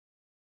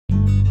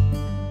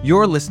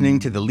You're listening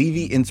to the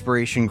Levy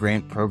Inspiration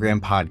Grant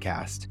Program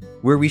podcast,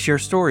 where we share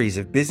stories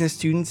of business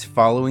students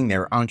following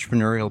their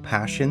entrepreneurial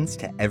passions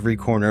to every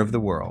corner of the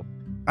world.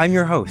 I'm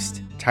your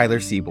host,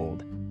 Tyler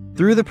Siebold.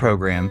 Through the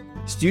program,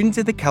 students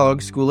at the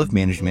Kellogg School of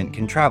Management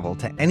can travel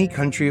to any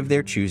country of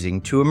their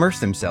choosing to immerse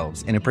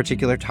themselves in a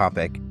particular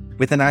topic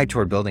with an eye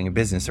toward building a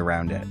business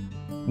around it.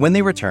 When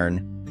they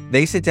return,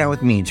 they sit down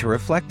with me to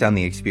reflect on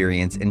the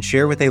experience and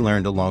share what they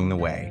learned along the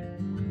way.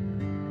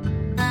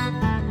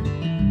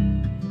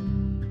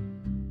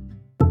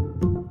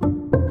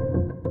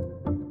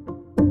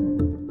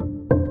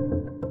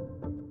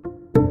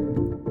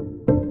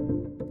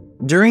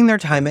 During their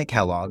time at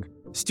Kellogg,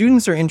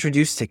 students are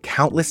introduced to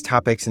countless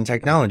topics and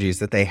technologies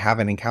that they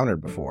haven't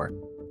encountered before.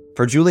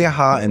 For Julia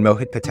Ha and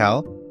Mohit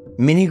Patel,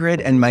 mini-grid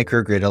and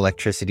microgrid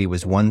electricity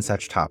was one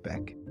such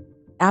topic.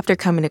 After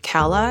coming to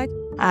Kellogg,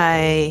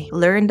 I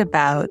learned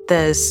about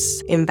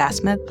this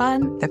investment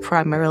fund that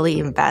primarily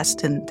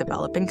invests in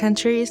developing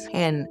countries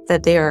and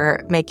that they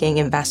are making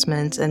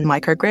investments in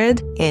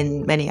microgrid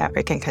in many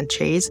African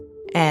countries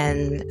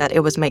and that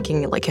it was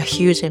making a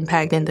huge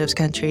impact in those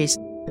countries.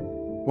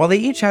 While they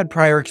each had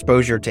prior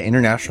exposure to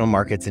international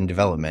markets and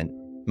development,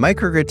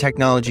 microgrid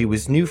technology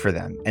was new for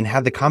them and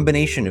had the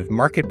combination of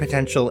market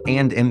potential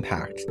and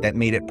impact that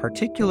made it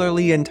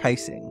particularly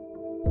enticing.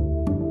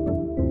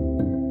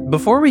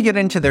 Before we get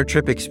into their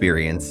trip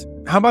experience,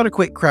 how about a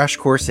quick crash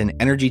course in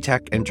energy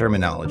tech and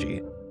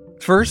terminology?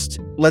 First,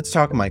 let's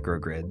talk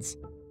microgrids.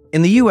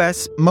 In the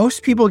US,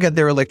 most people get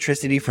their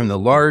electricity from the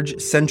large,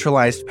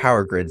 centralized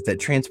power grids that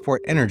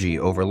transport energy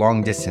over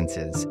long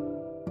distances.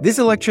 This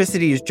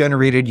electricity is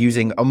generated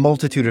using a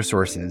multitude of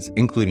sources,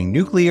 including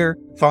nuclear,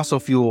 fossil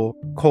fuel,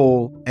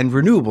 coal, and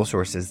renewable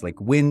sources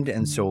like wind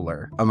and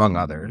solar, among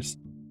others.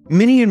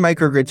 Mini and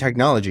microgrid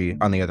technology,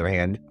 on the other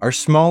hand, are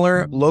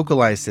smaller,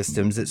 localized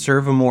systems that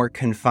serve a more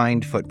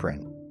confined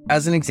footprint.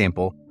 As an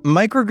example,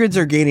 microgrids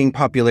are gaining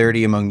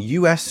popularity among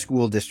US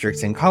school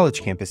districts and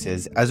college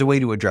campuses as a way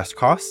to address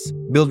costs,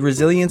 build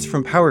resilience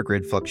from power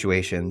grid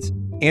fluctuations,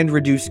 and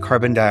reduce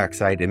carbon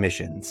dioxide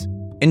emissions.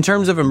 In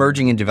terms of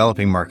emerging and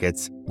developing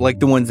markets,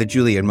 like the ones that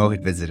Julia and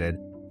Mohit visited,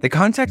 the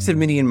context of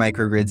mini and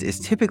microgrids is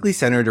typically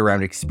centered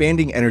around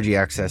expanding energy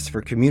access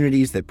for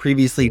communities that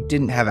previously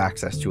didn't have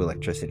access to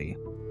electricity.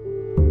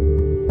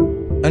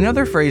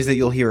 Another phrase that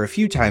you'll hear a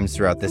few times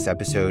throughout this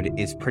episode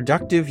is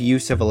productive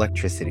use of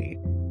electricity.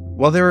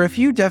 While there are a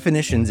few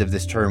definitions of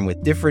this term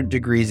with different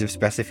degrees of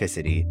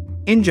specificity,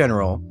 in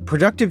general,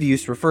 productive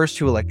use refers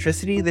to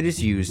electricity that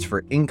is used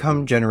for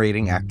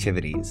income-generating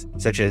activities,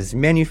 such as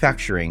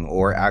manufacturing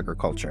or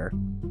agriculture.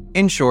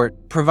 In short,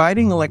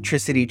 providing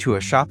electricity to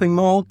a shopping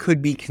mall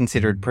could be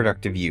considered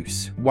productive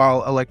use,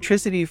 while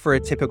electricity for a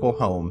typical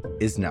home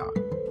is not.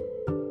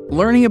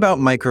 Learning about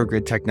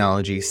microgrid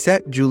technology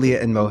set Julia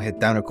and Mohit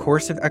down a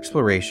course of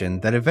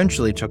exploration that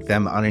eventually took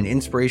them on an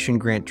inspiration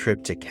grant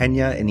trip to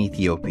Kenya and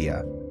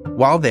Ethiopia.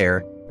 While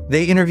there,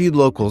 they interviewed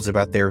locals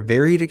about their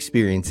varied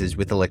experiences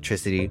with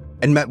electricity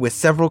and met with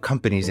several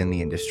companies in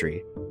the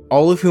industry,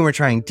 all of whom are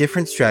trying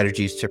different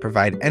strategies to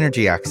provide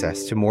energy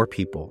access to more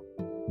people.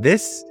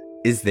 This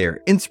is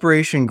their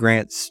Inspiration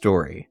Grant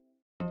story.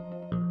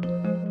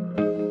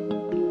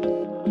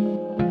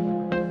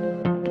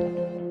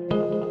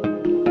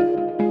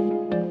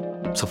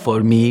 So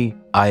for me,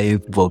 I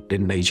worked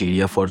in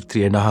Nigeria for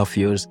 3.5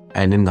 years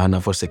and in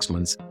Ghana for 6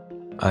 months.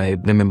 I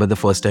remember the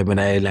first time when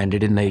I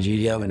landed in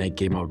Nigeria, when I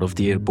came out of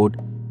the airport,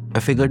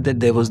 I figured that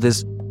there was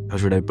this, how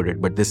should I put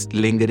it, but this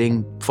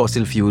lingering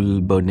fossil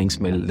fuel burning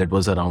smell that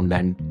was around.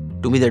 And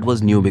to me, that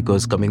was new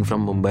because coming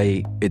from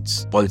Mumbai,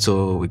 it's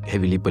also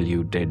heavily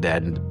polluted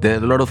and there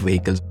are a lot of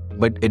vehicles.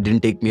 But it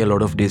didn't take me a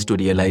lot of days to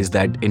realize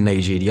that in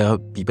Nigeria,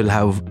 people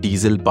have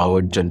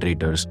diesel-powered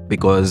generators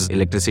because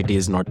electricity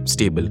is not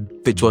stable,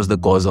 which was the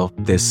cause of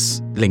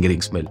this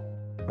lingering smell.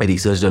 I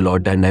researched a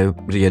lot and I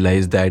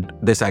realized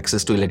that this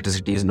access to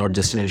electricity is not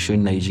just an issue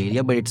in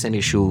Nigeria, but it's an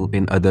issue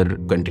in other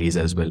countries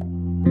as well.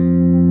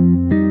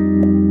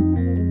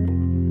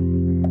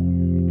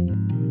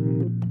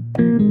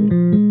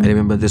 I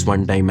remember this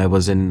one time I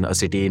was in a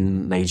city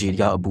in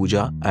Nigeria,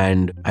 Abuja,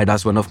 and I'd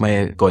asked one of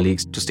my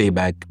colleagues to stay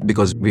back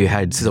because we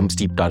had some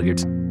steep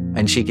targets.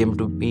 And she came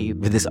to me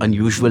with this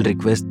unusual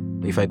request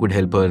if I could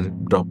help her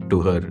drop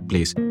to her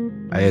place.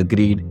 I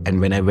agreed, and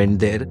when I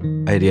went there,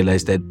 I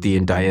realized that the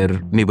entire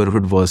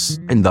neighborhood was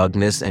in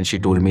darkness, and she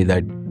told me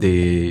that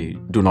they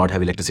do not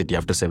have electricity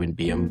after 7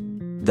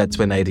 p.m. That's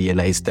when I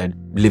realized that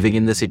living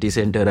in the city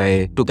center,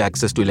 I took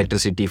access to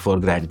electricity for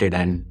granted,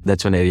 and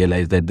that's when I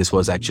realized that this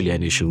was actually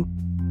an issue.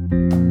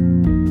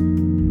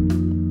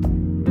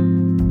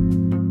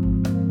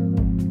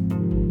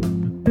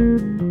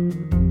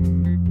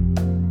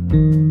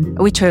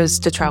 We chose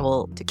to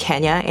travel to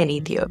Kenya and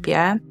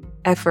Ethiopia.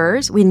 At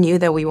first, we knew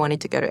that we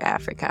wanted to go to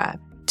Africa.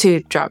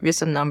 To drop you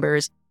some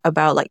numbers,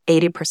 about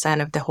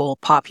 80% of the whole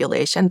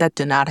population that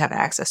do not have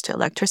access to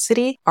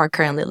electricity are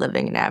currently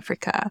living in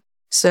Africa.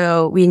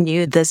 So we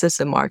knew this is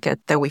the market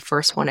that we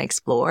first want to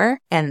explore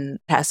and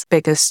has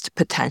biggest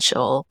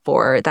potential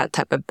for that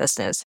type of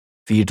business.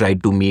 we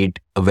tried to meet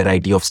a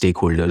variety of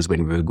stakeholders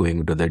when we were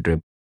going to the trip.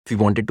 We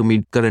wanted to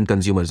meet current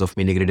consumers of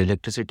mini grid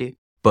electricity,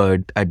 but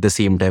at the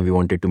same time, we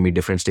wanted to meet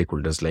different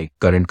stakeholders like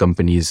current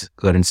companies,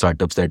 current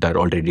startups that are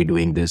already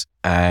doing this,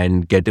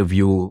 and get a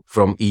view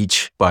from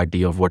each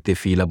party of what they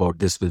feel about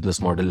this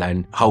business model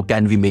and how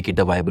can we make it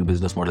a viable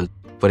business model.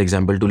 For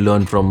example, to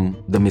learn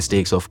from the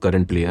mistakes of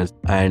current players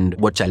and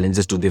what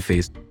challenges do they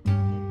face.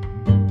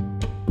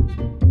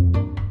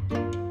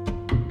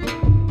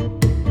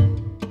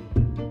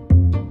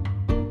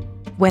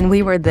 When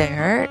we were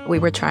there, we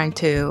were trying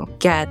to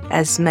get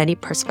as many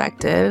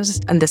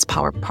perspectives on this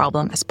power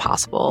problem as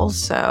possible.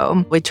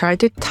 So we tried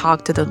to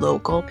talk to the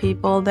local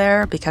people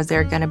there because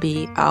they're going to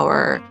be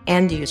our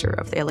end user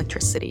of the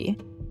electricity.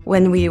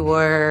 When we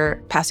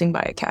were passing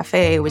by a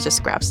cafe, we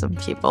just grabbed some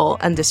people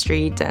on the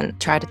street and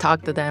tried to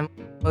talk to them.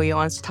 We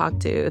wanted to talk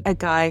to a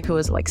guy who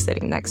was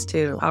sitting next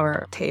to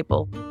our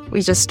table.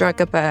 We just struck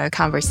up a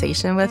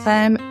conversation with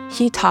him.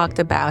 He talked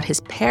about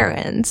his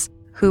parents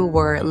who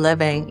were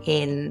living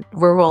in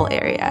rural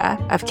area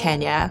of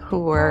Kenya, who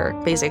were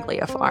basically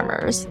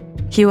farmers.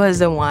 He was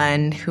the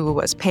one who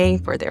was paying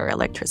for their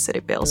electricity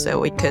bill, so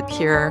we could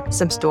hear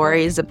some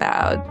stories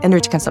about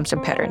energy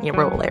consumption pattern in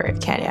rural area of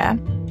Kenya.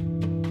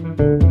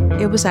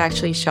 It was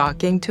actually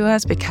shocking to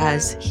us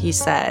because he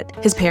said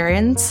his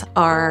parents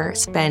are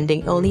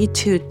spending only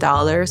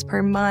 $2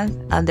 per month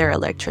on their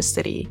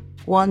electricity,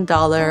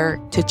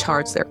 $1 to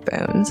charge their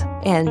phones,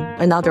 and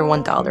another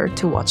 $1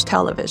 to watch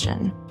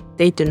television.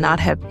 They do not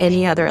have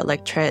any other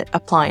electric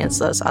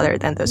appliances other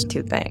than those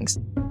two things.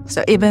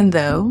 So even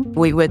though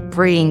we would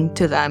bring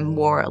to them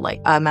more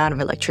amount of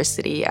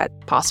electricity at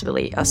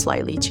possibly a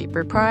slightly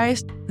cheaper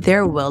price,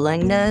 their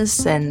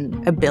willingness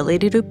and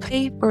ability to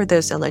pay for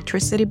this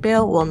electricity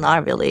bill will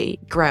not really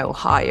grow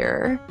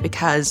higher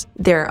because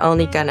they're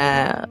only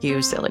gonna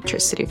use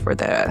electricity for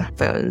the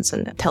phones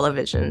and the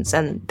televisions,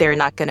 and they're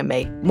not gonna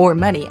make more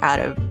money out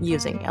of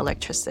using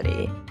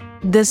electricity.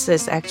 This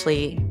is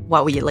actually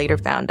what we later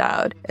found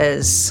out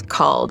is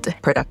called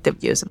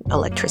productive use of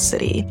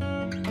electricity.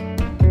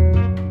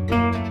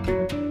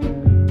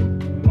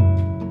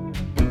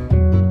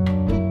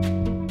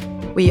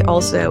 We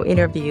also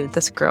interviewed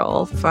this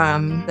girl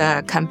from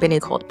the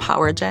company called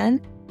PowerGen.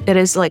 It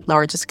is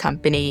largest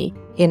company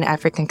in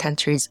African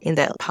countries in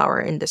the power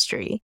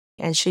industry.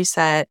 And she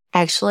said,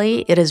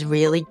 actually, it is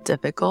really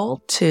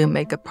difficult to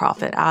make a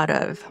profit out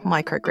of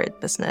microgrid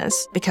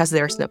business because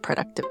there's no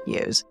productive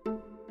use.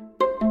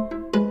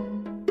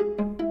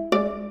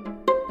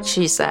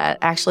 She said,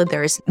 actually,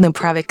 there is no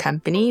private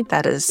company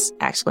that is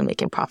actually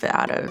making profit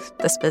out of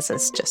this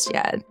business just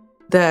yet.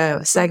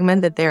 The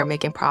segment that they're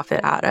making profit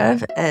out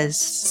of is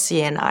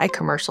C&I,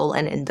 commercial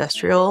and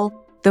industrial.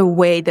 The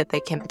way that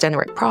they can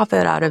generate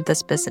profit out of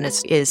this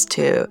business is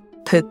to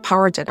put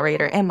power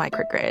generator and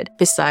microgrid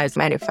besides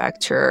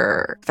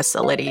manufacturer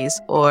facilities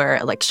or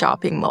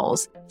shopping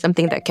malls,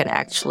 something that can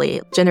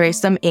actually generate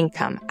some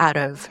income out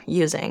of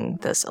using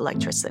this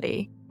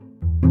electricity.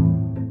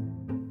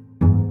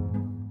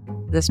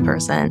 This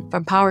person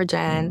from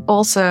PowerGen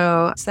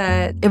also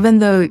said, even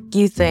though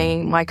you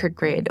think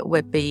microgrid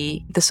would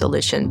be the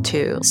solution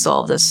to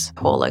solve this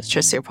whole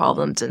electricity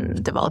problems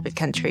in developing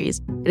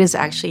countries, it is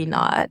actually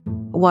not.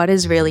 What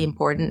is really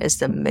important is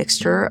the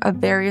mixture of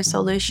various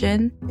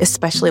solutions,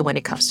 especially when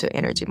it comes to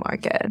energy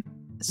market.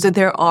 So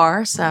there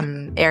are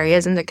some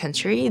areas in the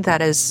country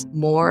that is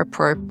more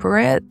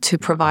appropriate to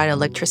provide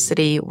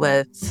electricity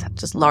with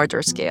just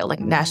larger scale,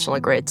 national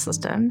grid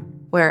system.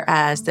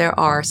 Whereas there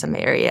are some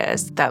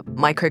areas that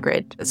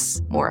microgrid is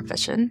more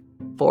efficient.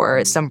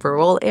 For some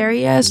rural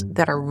areas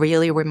that are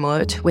really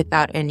remote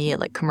without any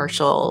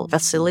commercial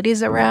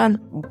facilities around,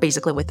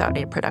 basically without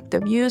any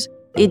productive use,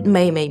 it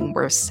may make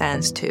more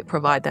sense to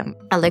provide them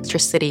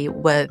electricity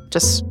with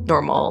just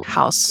normal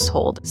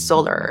household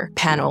solar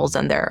panels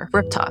on their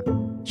rooftop.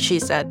 She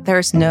said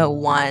there's no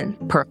one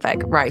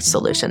perfect right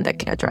solution that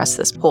can address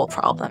this whole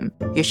problem.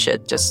 You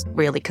should just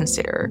really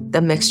consider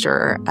the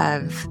mixture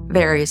of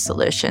various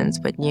solutions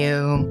when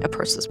you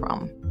approach this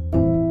problem.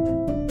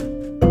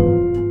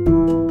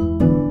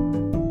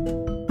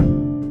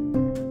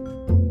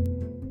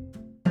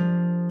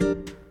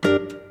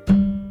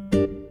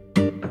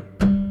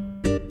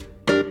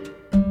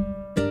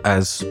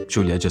 As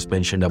Julia just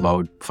mentioned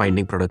about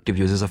finding productive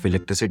uses of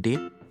electricity,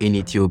 in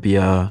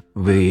Ethiopia,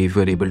 we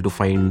were able to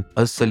find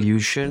a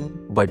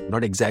solution, but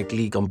not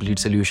exactly complete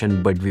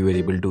solution, but we were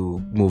able to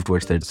move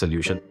towards that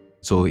solution.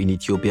 So in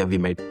Ethiopia, we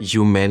met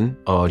Human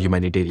or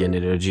Humanitarian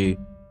Energy.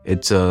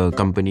 It's a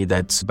company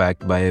that's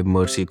backed by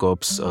Mercy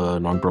Corps, a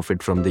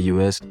nonprofit from the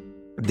US.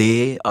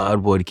 They are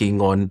working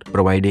on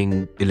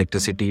providing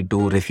electricity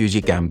to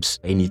refugee camps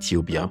in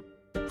Ethiopia.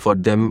 For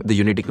them, the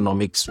unit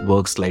economics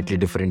works slightly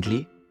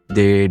differently.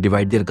 They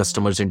divide their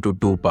customers into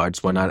two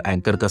parts. One are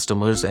anchor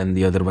customers and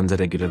the other ones are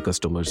regular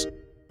customers.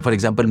 For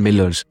example,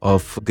 millers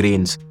of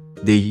grains,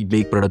 they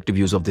make productive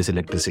use of this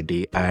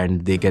electricity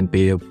and they can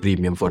pay a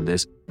premium for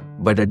this.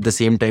 But at the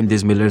same time,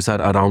 these millers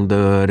are around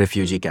the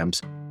refugee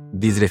camps.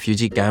 These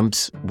refugee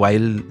camps,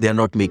 while they are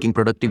not making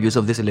productive use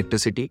of this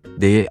electricity,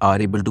 they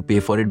are able to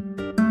pay for it.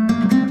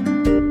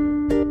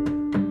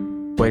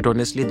 quite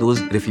honestly,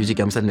 those refugee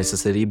camps are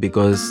necessary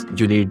because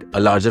you need a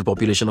larger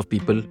population of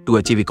people to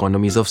achieve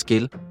economies of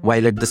scale,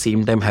 while at the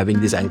same time having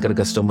these anchor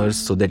customers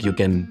so that you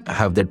can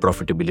have that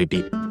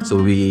profitability.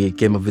 So we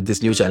came up with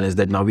this new challenge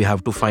that now we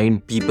have to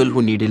find people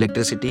who need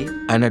electricity,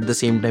 and at the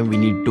same time we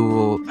need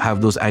to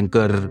have those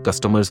anchor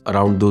customers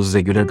around those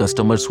regular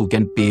customers who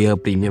can pay a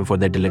premium for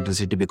that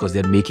electricity because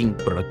they're making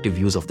productive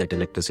use of that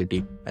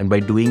electricity. And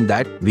by doing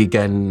that, we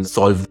can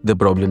solve the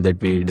problem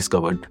that we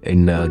discovered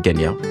in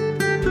Kenya.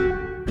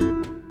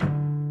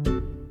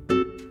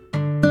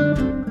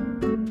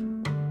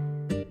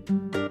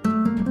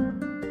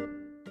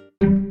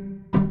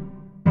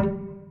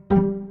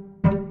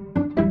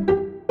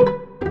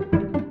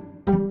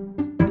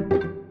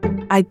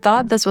 I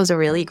thought this was a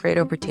really great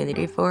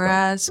opportunity for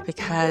us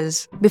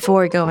because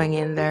before going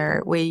in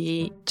there,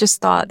 we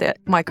just thought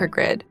that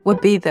microgrid would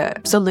be the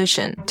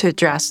solution to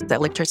address the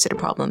electricity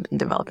problem in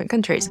developing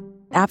countries.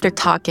 After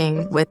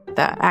talking with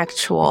the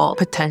actual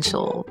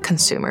potential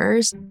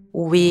consumers,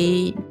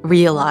 we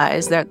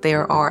realized that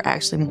there are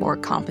actually more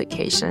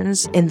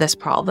complications in this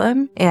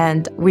problem,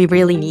 and we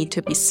really need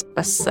to be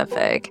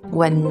specific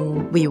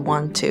when we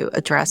want to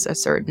address a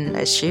certain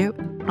issue.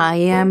 I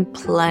am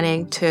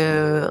planning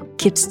to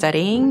keep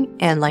studying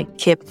and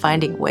keep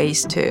finding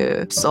ways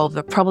to solve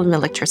the problem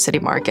electricity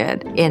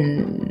market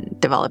in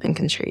developing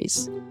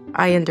countries.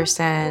 I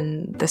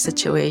understand the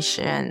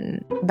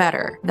situation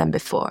better than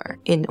before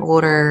in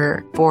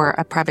order for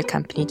a private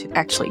company to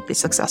actually be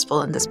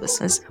successful in this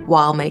business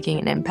while making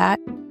an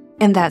impact.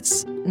 And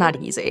that's not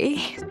easy.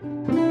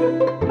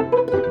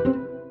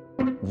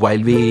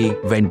 While we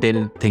went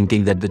in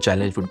thinking that the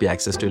challenge would be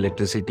access to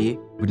electricity,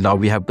 now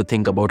we have to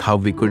think about how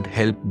we could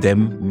help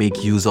them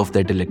make use of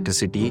that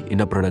electricity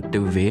in a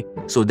productive way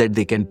so that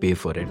they can pay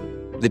for it.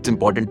 It's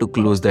important to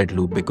close that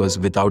loop because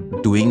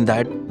without doing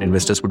that,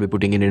 investors would be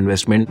putting in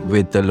investment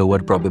with a lower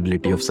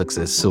probability of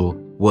success. So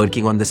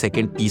working on the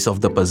second piece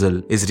of the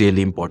puzzle is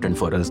really important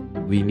for us.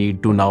 We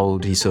need to now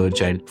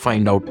research and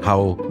find out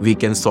how we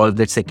can solve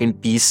that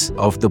second piece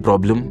of the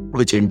problem,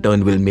 which in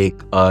turn will make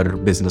our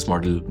business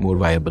model more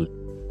viable.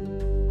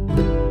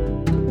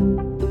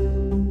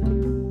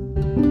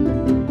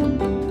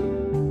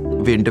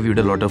 We interviewed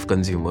a lot of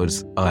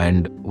consumers,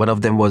 and one of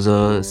them was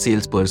a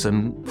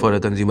salesperson for a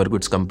consumer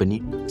goods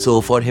company.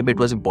 So for him, it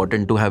was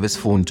important to have his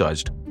phone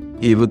charged.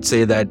 He would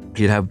say that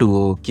he'd have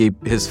to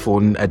keep his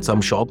phone at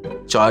some shop,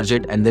 charge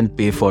it, and then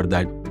pay for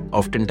that.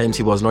 Oftentimes,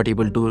 he was not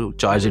able to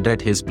charge it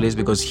at his place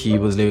because he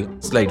was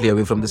living slightly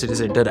away from the city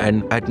center,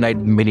 and at night,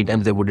 many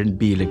times there wouldn't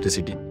be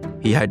electricity.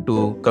 He had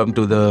to come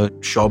to the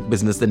shop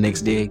business the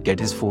next day, get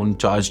his phone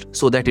charged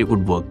so that it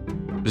would work.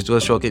 Which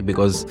was shocking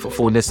because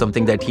phone is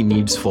something that he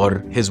needs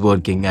for his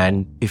working,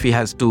 and if he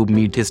has to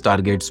meet his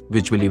targets,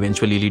 which will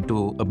eventually lead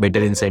to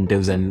better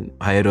incentives and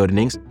higher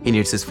earnings, he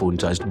needs his phone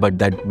charged. But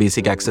that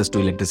basic access to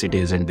electricity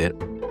isn't there.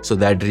 So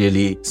that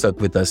really stuck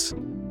with us.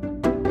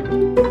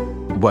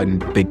 One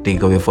big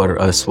takeaway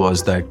for us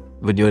was that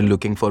when you're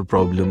looking for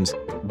problems,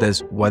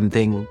 there's one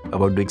thing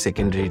about doing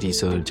secondary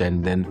research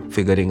and then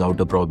figuring out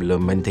a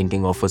problem and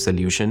thinking of a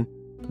solution.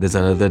 There's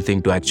another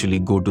thing to actually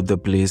go to the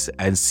place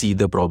and see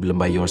the problem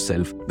by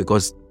yourself,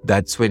 because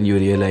that's when you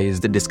realize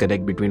the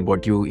disconnect between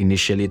what you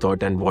initially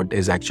thought and what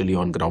is actually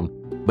on ground.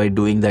 By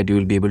doing that, you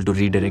will be able to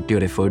redirect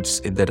your efforts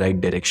in the right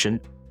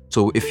direction.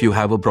 So if you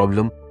have a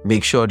problem,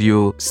 make sure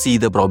you see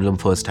the problem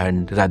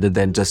firsthand rather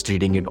than just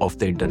reading it off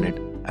the internet.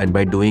 And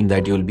by doing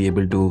that, you'll be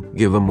able to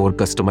give a more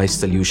customized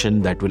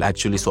solution that will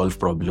actually solve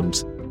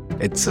problems.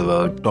 It's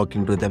about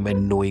talking to them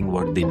and knowing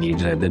what they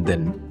need rather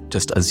than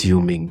just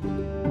assuming.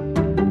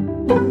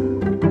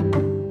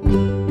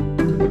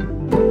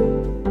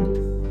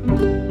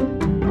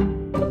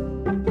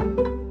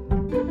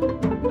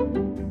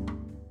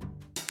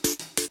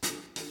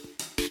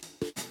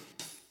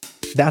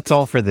 That's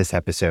all for this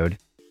episode.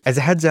 As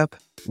a heads up,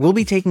 we'll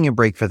be taking a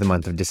break for the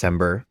month of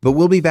December, but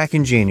we'll be back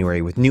in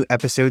January with new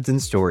episodes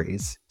and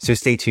stories, so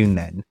stay tuned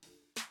then.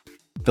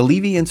 The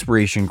Levy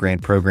Inspiration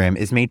Grant Program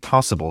is made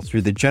possible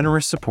through the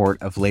generous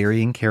support of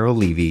Larry and Carol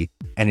Levy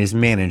and is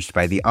managed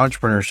by the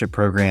Entrepreneurship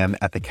Program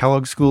at the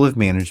Kellogg School of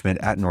Management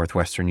at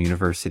Northwestern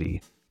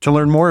University. To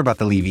learn more about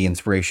the Levy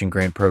Inspiration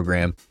Grant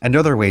Program and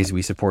other ways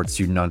we support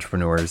student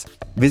entrepreneurs,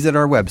 visit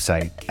our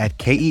website at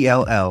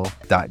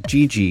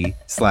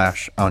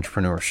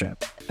kell.gg/entrepreneurship.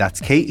 That's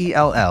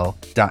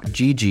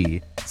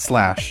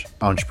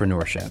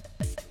kell.gg/entrepreneurship.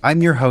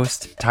 I'm your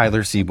host,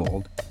 Tyler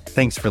Siebold.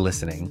 Thanks for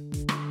listening.